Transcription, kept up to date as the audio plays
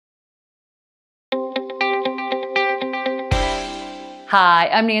Hi,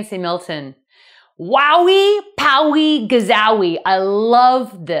 I'm Nancy Milton. Wowie, powie, gazowie. I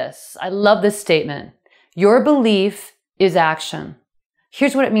love this. I love this statement. Your belief is action.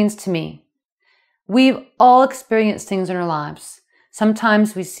 Here's what it means to me. We've all experienced things in our lives.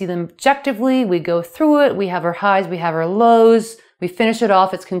 Sometimes we see them objectively, we go through it, we have our highs, we have our lows, we finish it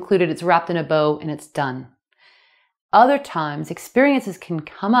off, it's concluded, it's wrapped in a bow, and it's done. Other times, experiences can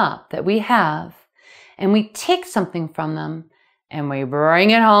come up that we have, and we take something from them, and we bring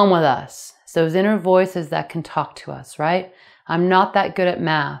it home with us. It's those inner voices that can talk to us, right? I'm not that good at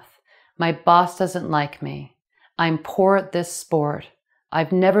math. My boss doesn't like me. I'm poor at this sport.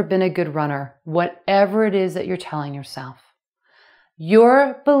 I've never been a good runner. Whatever it is that you're telling yourself.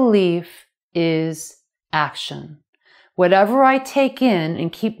 Your belief is action. Whatever I take in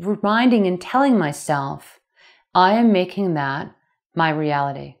and keep reminding and telling myself, I am making that my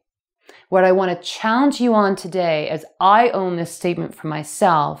reality. What I want to challenge you on today, as I own this statement for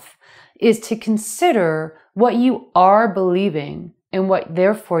myself, is to consider what you are believing and what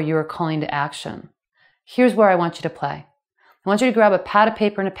therefore you are calling to action. Here's where I want you to play. I want you to grab a pad of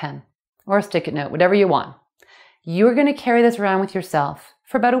paper and a pen, or a stick-it note, whatever you want. You're going to carry this around with yourself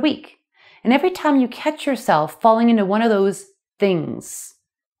for about a week. And every time you catch yourself falling into one of those things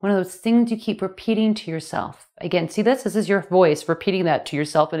you keep repeating to yourself. Again, see this? This is your voice repeating that to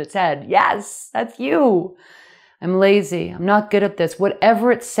yourself in its head. Yes, that's you. I'm lazy. I'm not good at this.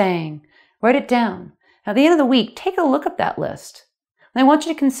 Whatever it's saying, write it down. At the end of the week, take a look at that list. And I want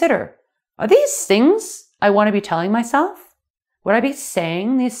you to consider, are these things I want to be telling myself? Would I be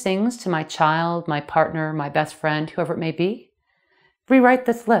saying these things to my child, my partner, my best friend, whoever it may be? Rewrite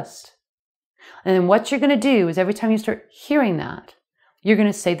this list. And then what you're going to do is every time you start hearing that, you're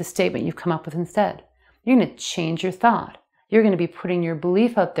going to say the statement you've come up with instead. You're going to change your thought. You're going to be putting your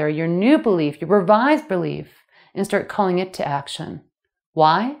belief out there, your new belief, your revised belief, and start calling it to action.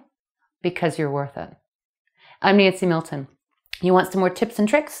 Why? Because you're worth it. I'm Nancy Milton. You want some more tips and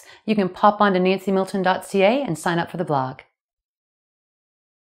tricks? You can pop on to nancymilton.ca and sign up for the blog.